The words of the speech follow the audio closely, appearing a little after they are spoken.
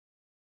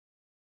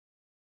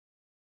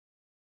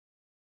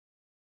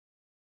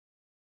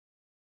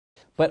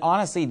But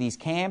honestly, these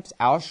camps,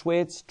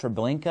 Auschwitz,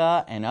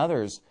 Treblinka, and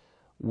others,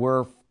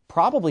 were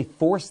probably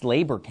forced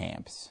labor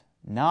camps,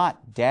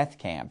 not death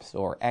camps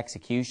or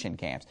execution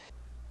camps.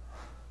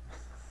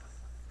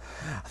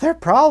 They're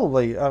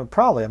probably,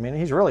 I mean,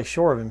 he's really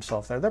sure of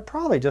himself there. They're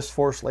probably just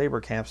forced labor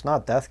camps,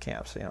 not death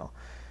camps, you know.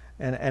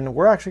 And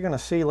we're actually going to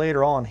see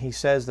later on, he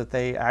says that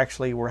they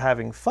actually were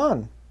having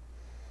fun.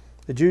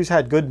 The Jews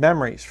had good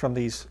memories from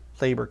these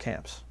labor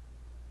camps.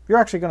 You're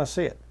actually going to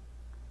see it.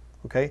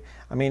 Okay?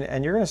 I mean,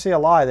 and you're going to see a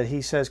lie that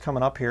he says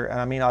coming up here. And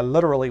I mean, I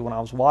literally, when I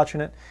was watching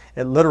it,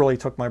 it literally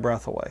took my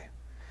breath away.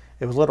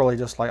 It was literally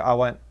just like, I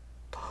went,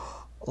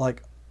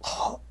 like,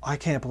 oh, I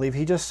can't believe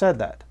he just said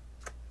that.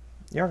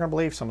 You're not going to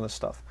believe some of this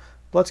stuff.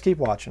 Let's keep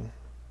watching.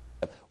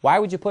 Why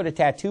would you put a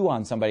tattoo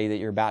on somebody that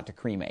you're about to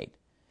cremate?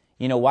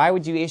 You know, why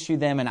would you issue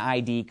them an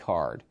ID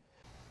card?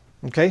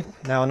 Okay,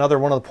 now another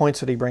one of the points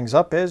that he brings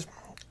up is,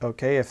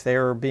 okay, if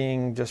they're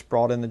being just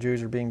brought in, the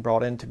Jews are being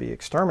brought in to be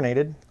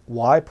exterminated,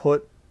 why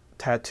put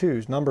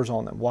tattoos, numbers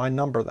on them? Why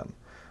number them?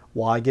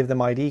 Why give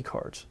them ID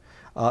cards?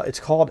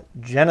 It's called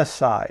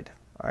genocide,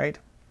 all right?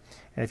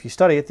 And if you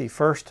study it, the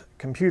first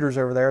computers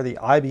over there, the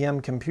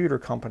IBM computer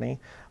company,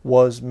 they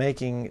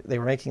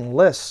were making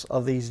lists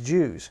of these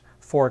Jews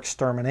for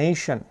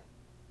extermination.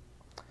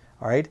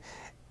 All right?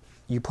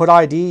 You put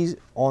IDs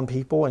on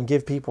people and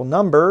give people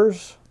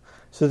numbers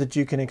so that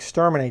you can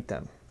exterminate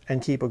them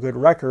and keep a good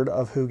record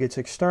of who gets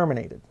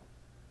exterminated.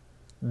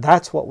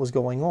 That's what was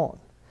going on.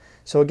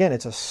 So again,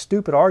 it's a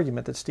stupid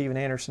argument that Steven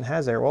Anderson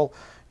has there. Well,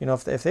 you know,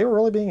 if they were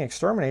really being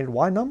exterminated,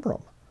 why number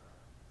them?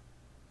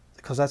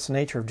 Because that's the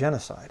nature of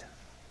genocide.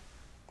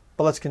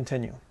 But let's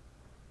continue.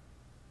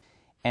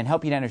 And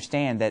help you to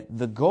understand that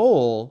the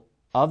goal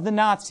of the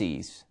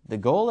Nazis, the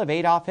goal of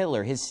Adolf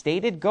Hitler, his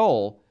stated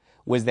goal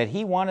was that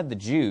he wanted the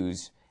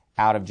Jews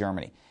out of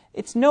Germany.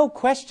 It's no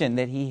question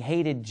that he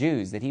hated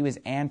Jews, that he was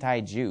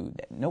anti-Jew.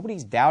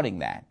 Nobody's doubting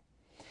that.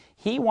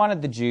 He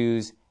wanted the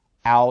Jews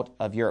out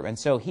of Europe. And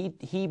so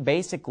he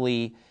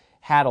basically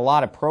had a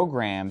lot of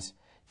programs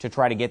to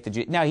try to get the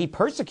Jews. Now, he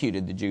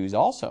persecuted the Jews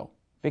also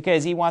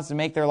because he wants to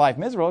make their life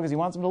miserable because he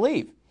wants them to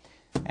leave.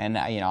 And,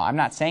 you know, I'm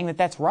not saying that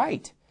that's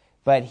right,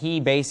 but he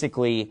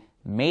basically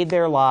made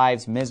their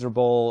lives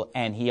miserable,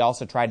 and he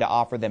also tried to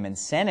offer them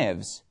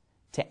incentives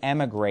to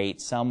emigrate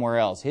somewhere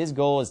else. His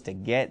goal is to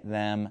get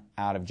them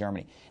out of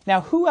Germany.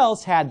 Now, who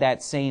else had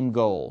that same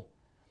goal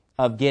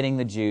of getting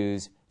the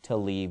Jews to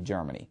leave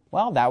Germany?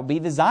 Well, that would be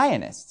the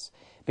Zionists,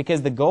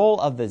 because the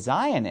goal of the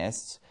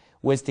Zionists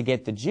was to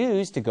get the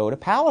Jews to go to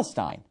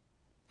Palestine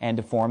and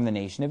to form the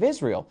nation of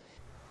Israel.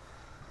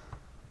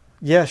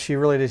 Yes, you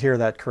really did hear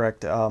that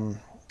correct.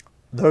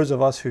 Those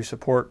of us who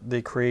support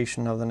the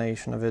creation of the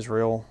nation of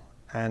Israel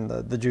and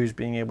the Jews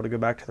being able to go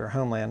back to their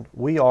homeland,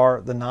 we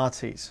are the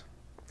Nazis.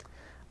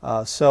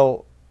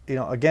 So, you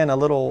know, again, a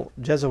little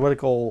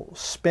Jesuitical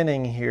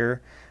spinning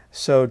here.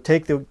 So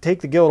take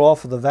the guilt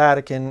off of the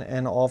Vatican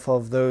and off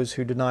of those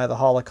who deny the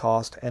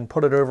Holocaust and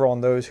put it over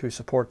on those who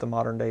support the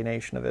modern-day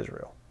nation of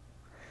Israel.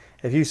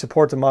 If you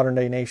support the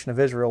modern-day nation of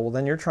Israel, well,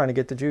 then you're trying to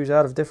get the Jews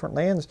out of different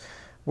lands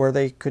where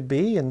they could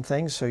be and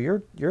things. So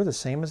you're the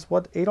same as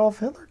what Adolf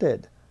Hitler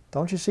did.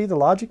 Don't you see the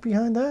logic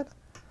behind that?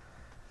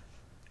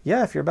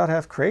 Yeah, if you're about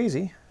half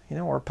crazy, you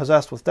know, or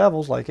possessed with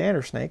devils like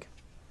Andersnake.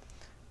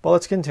 But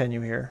let's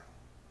continue here.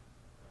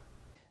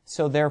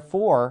 So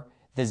therefore,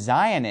 the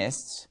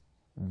Zionists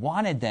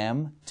wanted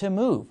them to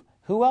move.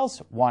 Who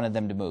else wanted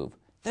them to move?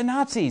 The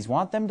Nazis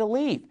want them to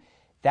leave.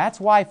 That's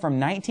why from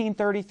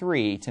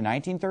 1933 to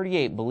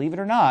 1938, believe it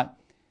or not,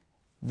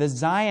 the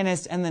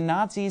Zionists and the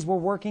Nazis were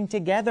working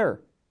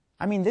together.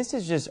 I mean, this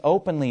is just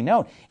openly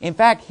known. In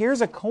fact,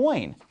 here's a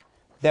coin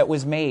that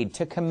was made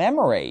to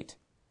commemorate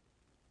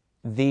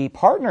the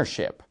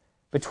partnership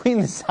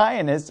between the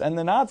Zionists and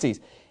the Nazis.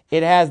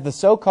 It has the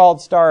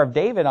so-called Star of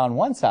David on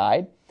one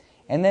side,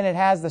 and then it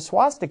has the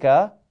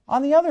swastika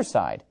on the other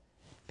side,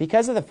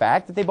 because of the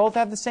fact that they both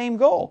have the same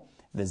goal.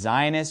 The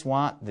Zionists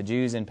want the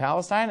Jews in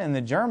Palestine, and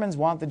the Germans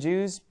want the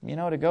Jews, you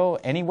know, to go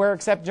anywhere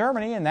except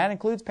Germany, and that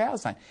includes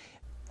Palestine.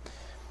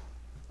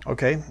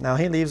 Okay, now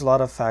he leaves a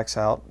lot of facts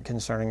out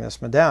concerning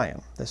this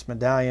medallion. This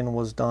medallion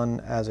was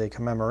done as a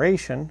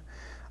commemoration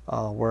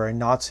where a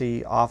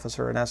Nazi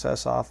officer, an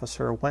SS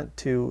officer, went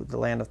to the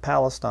land of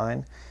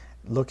Palestine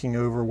looking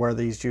over where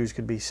these Jews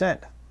could be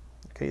sent.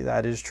 Okay,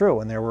 that is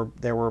true, and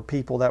there were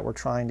people that were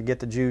trying to get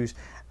the Jews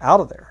out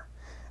of there.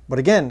 But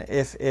again,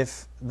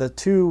 if the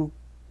two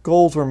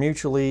goals were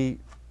mutually,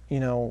 you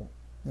know,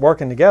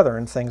 working together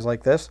and things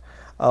like this,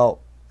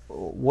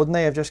 wouldn't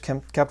they have just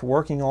kept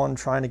working on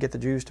trying to get the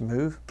Jews to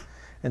move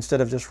instead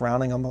of just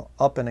rounding them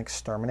up and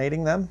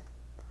exterminating them?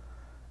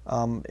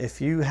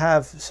 If you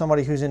have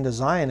somebody who's into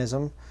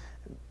Zionism,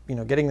 you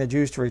know, getting the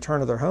Jews to return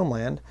to their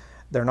homeland,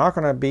 they're not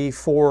going to be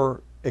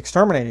for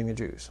exterminating the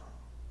Jews.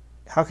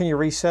 How can you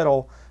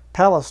resettle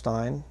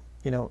Palestine?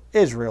 You know,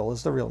 Israel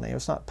is the real name.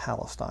 It's not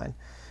Palestine.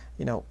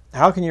 You know,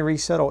 how can you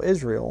resettle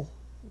Israel,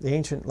 the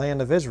ancient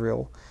land of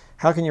Israel?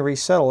 How can you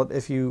resettle it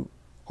if you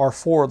are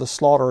for the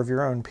slaughter of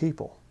your own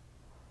people?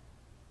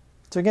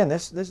 So again,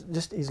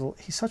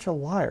 he's such a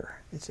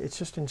liar. It's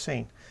just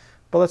insane.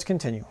 But let's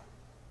continue.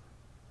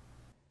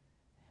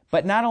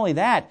 But not only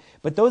that,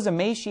 but those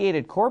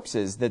emaciated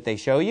corpses that they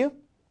show you,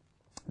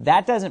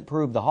 that doesn't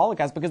prove the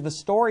Holocaust, because the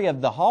story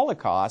of the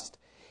Holocaust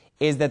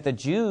is that the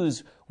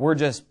Jews were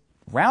just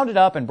rounded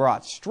up and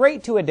brought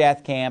straight to a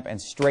death camp and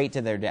straight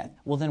to their death.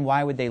 Well, then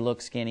why would they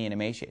look skinny and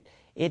emaciated?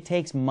 It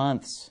takes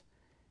months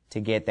to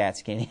get that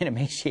skinny and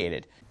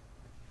emaciated.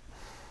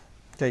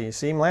 Okay, you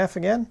see him laugh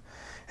again?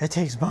 It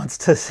takes months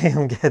to see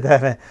him get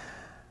that.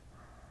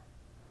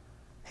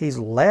 He's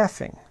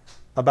laughing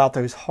about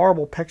those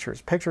horrible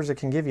pictures that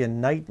can give you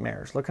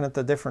nightmares, looking at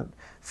the different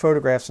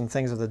photographs and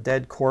things of the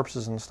dead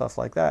corpses and stuff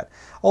like that.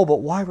 Oh,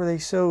 but why were they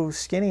so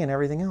skinny and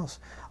everything else?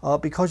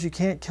 Because you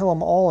can't kill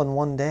them all in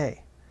one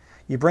day.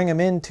 You bring them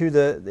into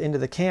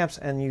the camps,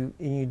 and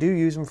you do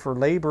use them for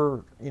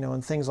labor,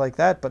 and things like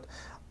that, but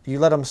you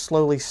let them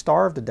slowly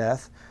starve to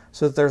death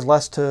so that there's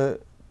less to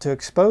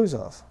expose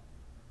of,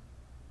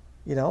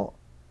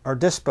 or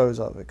dispose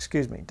of,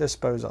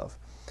 dispose of.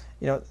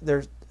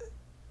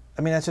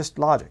 That's just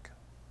logic.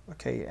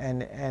 Okay,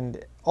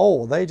 and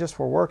they just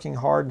were working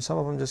hard, and some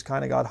of them just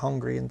kind of got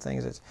hungry and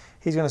things.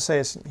 He's going to say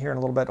it's here in a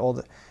little bit.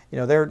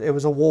 It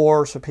was a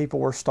war, so people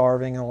were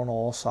starving on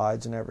all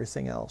sides and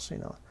everything else.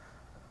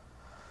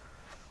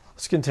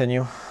 Let's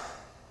continue.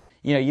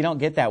 You don't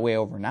get that way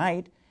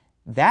overnight.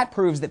 That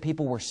proves that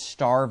people were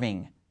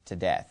starving to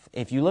death.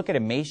 If you look at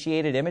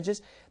emaciated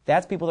images,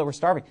 that's people that were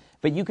starving.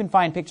 But you can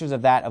find pictures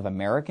of that of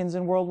Americans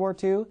in World War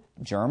II,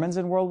 Germans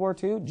in World War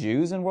II,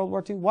 Jews in World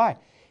War II. Why?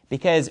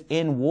 Because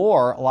in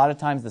war, a lot of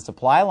times the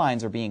supply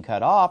lines are being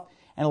cut off,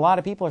 and a lot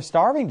of people are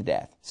starving to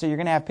death. So you're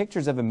going to have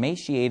pictures of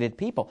emaciated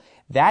people.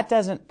 That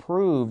doesn't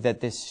prove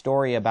that this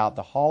story about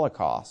the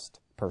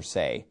Holocaust, per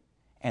se,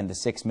 and the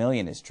 6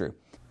 million is true.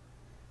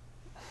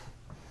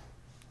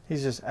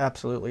 He's just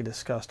absolutely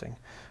disgusting.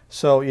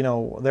 So,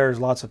 there's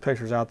lots of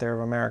pictures out there of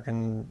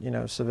American,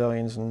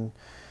 civilians and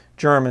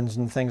Germans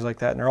and things like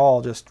that, and they're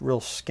all just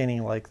real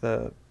skinny like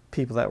the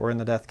people that were in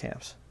the death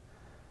camps.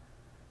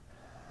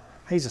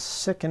 He's a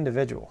sick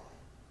individual.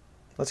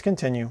 Let's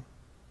continue.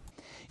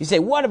 You say,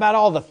 what about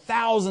all the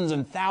thousands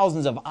and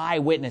thousands of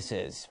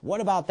eyewitnesses? What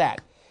about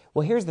that?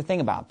 Well, here's the thing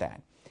about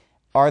that.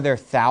 Are there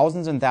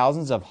thousands and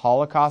thousands of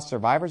Holocaust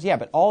survivors? Yeah,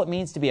 but all it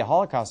means to be a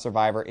Holocaust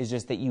survivor is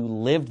just that you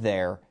lived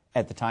there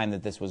at the time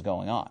that this was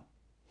going on.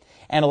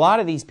 And a lot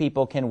of these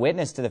people can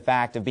witness to the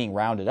fact of being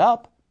rounded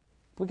up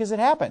because it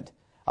happened.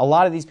 A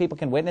lot of these people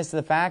can witness to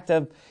the fact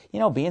of,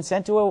 being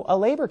sent to a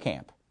labor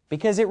camp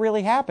because it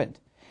really happened.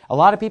 A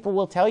lot of people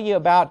will tell you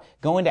about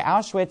going to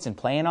Auschwitz and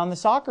playing on the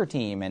soccer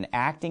team and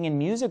acting in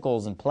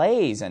musicals and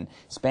plays and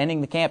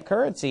spending the camp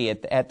currency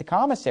at the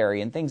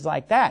commissary and things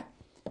like that.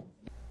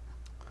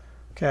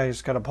 Okay, I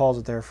just got to pause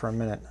it there for a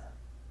minute.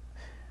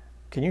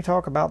 Can you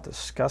talk about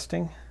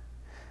disgusting?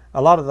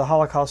 A lot of the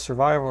Holocaust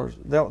survivors,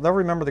 they'll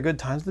remember the good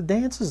times, the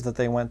dances that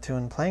they went to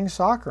and playing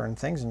soccer and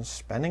things and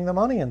spending the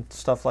money and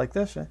stuff like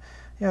this.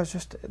 It's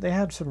just, they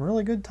had some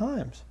really good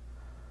times.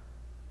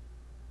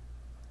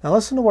 Now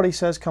listen to what he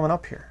says coming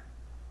up here.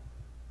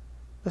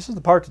 This is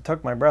the part that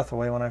took my breath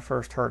away when I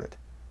first heard it.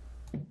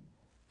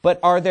 But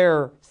are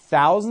there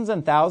thousands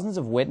and thousands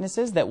of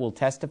witnesses that will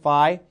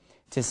testify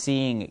to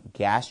seeing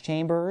gas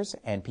chambers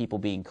and people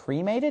being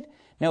cremated?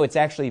 No, it's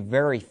actually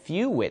very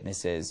few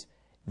witnesses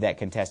that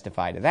can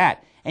testify to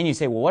that. And you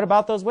say, well, what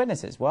about those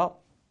witnesses? Well,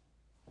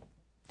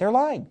 they're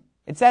lying.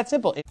 It's that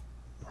simple.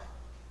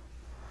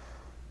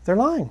 They're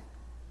lying.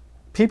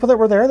 People that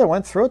were there that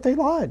went through it, they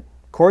lied.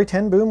 Corrie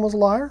ten Boom was a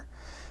liar.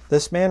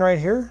 This man right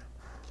here,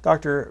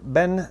 Dr.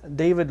 Ben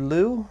David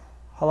Liu,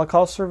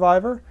 Holocaust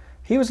survivor,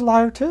 he was a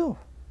liar too.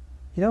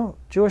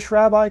 Jewish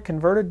rabbi,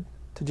 converted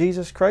to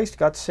Jesus Christ,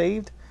 got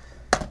saved.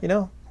 He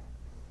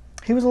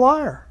was a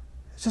liar.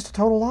 It's just a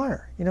total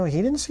liar. He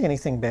didn't see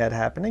anything bad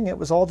happening. It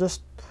was all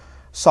just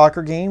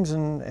soccer games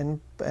and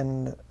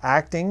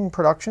acting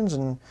productions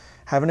and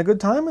having a good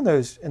time in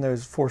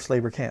those forced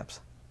labor camps.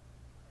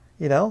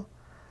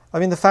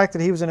 The fact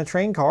that he was in a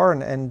train car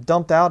and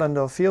dumped out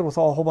into a field with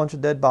a whole bunch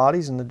of dead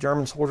bodies, and the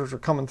German soldiers were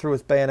coming through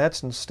with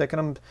bayonets and sticking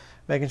them,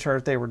 making sure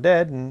that they were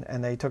dead,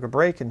 and they took a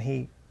break and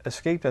he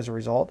escaped as a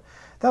result.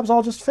 That was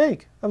all just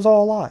fake. That was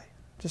all a lie.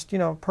 Just,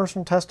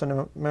 personal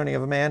testimony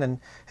of a man, and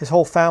his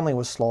whole family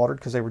was slaughtered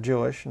because they were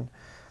Jewish.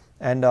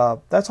 And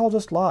that's all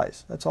just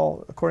lies. That's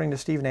all according to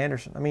Steven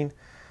Anderson.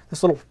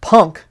 This little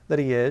punk that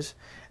he is,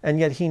 and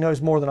yet he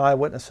knows more than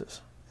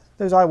eyewitnesses.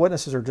 Those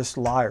eyewitnesses are just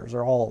liars.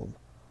 They're all of them.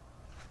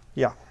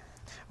 Yeah.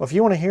 Well, if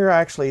you want to hear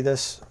actually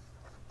this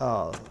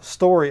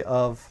story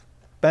of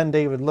Ben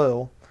David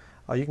Liu,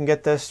 you can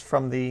get this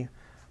from the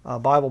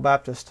Bible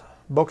Baptist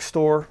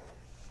bookstore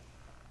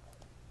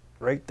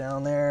right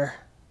down there.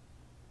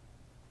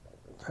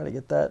 Try to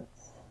get that.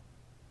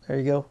 There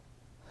you go.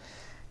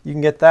 You can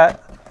get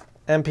that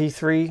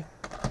MP3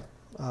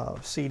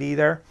 CD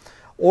there.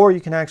 Or you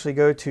can actually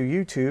go to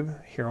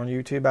YouTube. Here on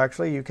YouTube,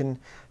 actually, you can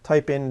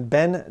type in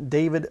Ben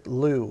David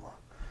Liu.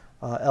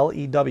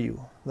 L-E-W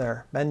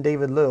there, Ben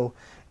David Liu,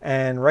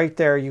 and right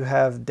there you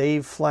have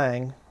Dave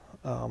Flang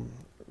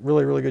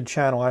really, really good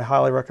channel. I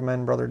highly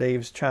recommend Brother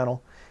Dave's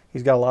channel.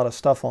 He's got a lot of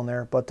stuff on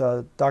there. But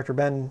Dr.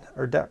 Ben,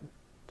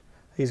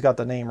 he's got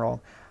the name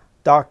wrong.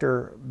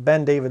 Dr.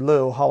 Ben David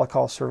Liu,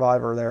 Holocaust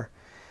survivor there.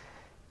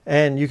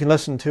 And you can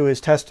listen to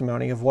his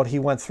testimony of what he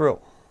went through.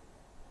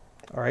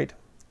 All right?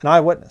 An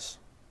eyewitness.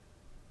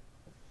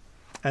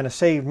 And a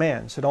saved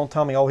man. So don't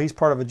tell me, oh, he's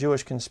part of a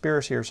Jewish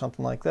conspiracy or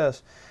something like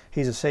this.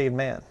 He's a saved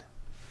man.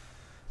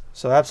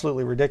 So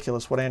absolutely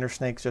ridiculous what Andrew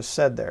Snake just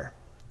said there.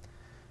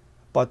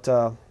 But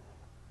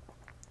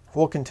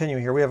we'll continue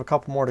here. We have a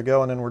couple more to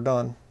go and then we're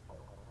done.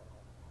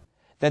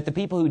 That the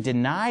people who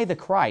deny the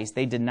Christ,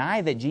 they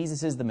deny that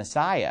Jesus is the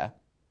Messiah,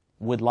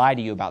 would lie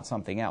to you about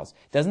something else.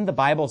 Doesn't the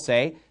Bible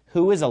say,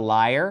 who is a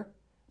liar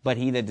but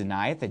he that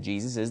denieth that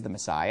Jesus is the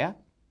Messiah?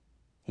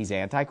 He's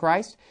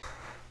Antichrist.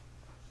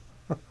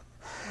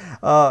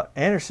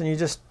 Anderson, you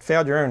just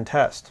failed your own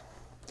test.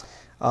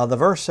 The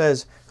verse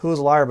says, who is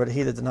a liar but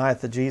he that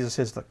denieth that Jesus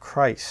is the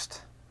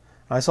Christ?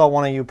 And I saw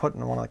one of you put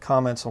in one of the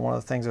comments on one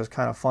of the things that was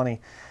kind of funny.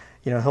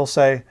 You know, he'll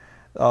say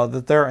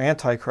that they're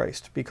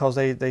Antichrist because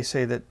they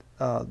say that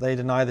they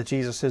deny that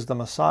Jesus is the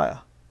Messiah.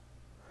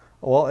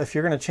 Well, if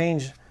you're going to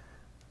change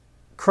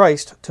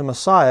Christ to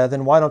Messiah,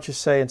 then why don't you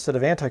say, instead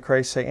of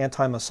Antichrist, say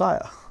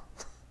anti-Messiah?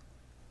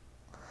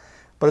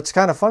 But it's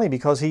kind of funny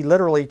because he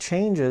literally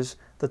changes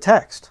the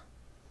text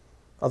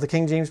of the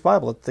King James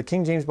Bible. The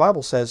King James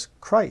Bible says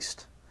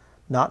Christ,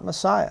 not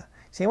Messiah.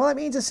 You say, well, it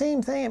means the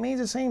same thing. It means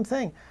the same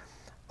thing.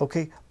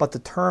 Okay, but the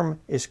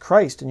term is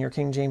Christ in your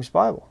King James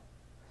Bible.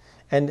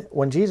 And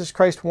when Jesus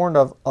Christ warned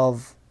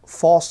of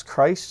false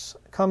Christs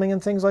coming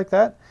and things like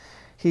that,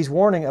 he's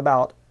warning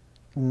about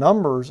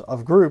numbers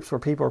of groups where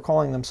people are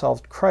calling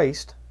themselves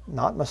Christ,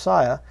 not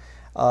Messiah,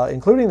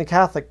 including the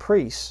Catholic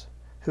priests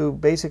who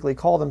basically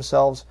call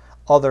themselves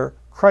other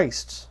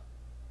Christs.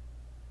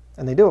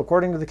 And they do,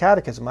 according to the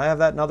Catechism. I have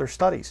that in other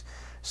studies.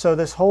 So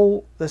this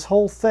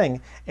whole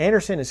thing,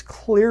 Anderson is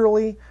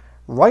clearly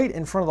right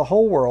in front of the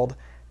whole world,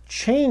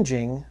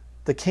 changing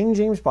the King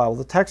James Bible,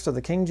 the text of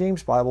the King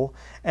James Bible,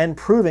 and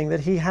proving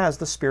that he has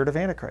the spirit of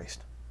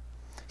Antichrist.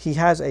 He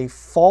has a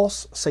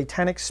false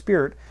satanic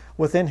spirit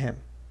within him.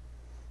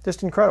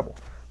 Just incredible.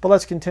 But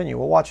let's continue.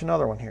 We'll watch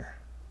another one here.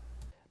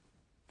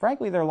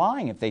 Frankly, they're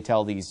lying if they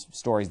tell these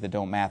stories that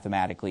don't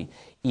mathematically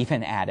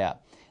even add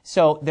up.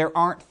 So there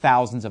aren't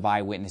thousands of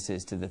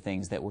eyewitnesses to the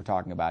things that we're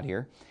talking about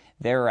here.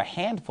 There are a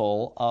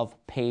handful of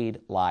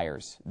paid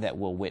liars that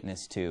will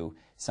witness to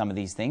some of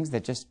these things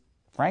that just,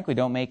 frankly,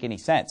 don't make any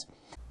sense.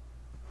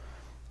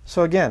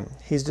 So again,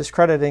 he's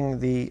discrediting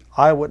the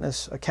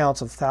eyewitness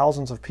accounts of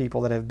thousands of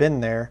people that have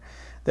been there,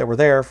 that were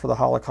there for the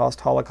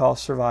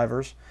Holocaust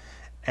survivors,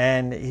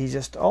 and he's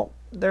just, oh,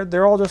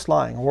 they're all just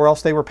lying, or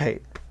else they were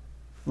paid.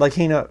 Like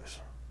he knows.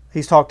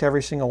 He's talked to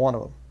every single one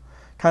of them.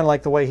 Kind of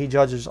like the way he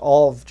judges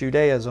all of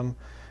Judaism,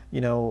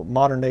 you know,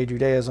 modern day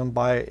Judaism,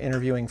 by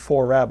interviewing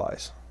 4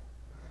 rabbis.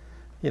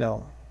 You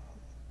know,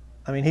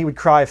 I mean, he would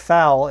cry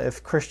foul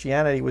if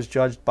Christianity was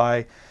judged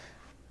by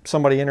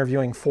somebody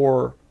interviewing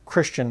 4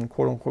 Christian,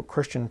 quote-unquote,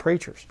 Christian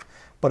preachers.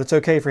 But it's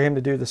okay for him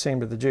to do the same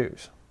to the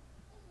Jews.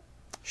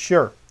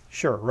 Sure,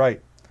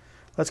 right.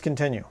 Let's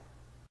continue.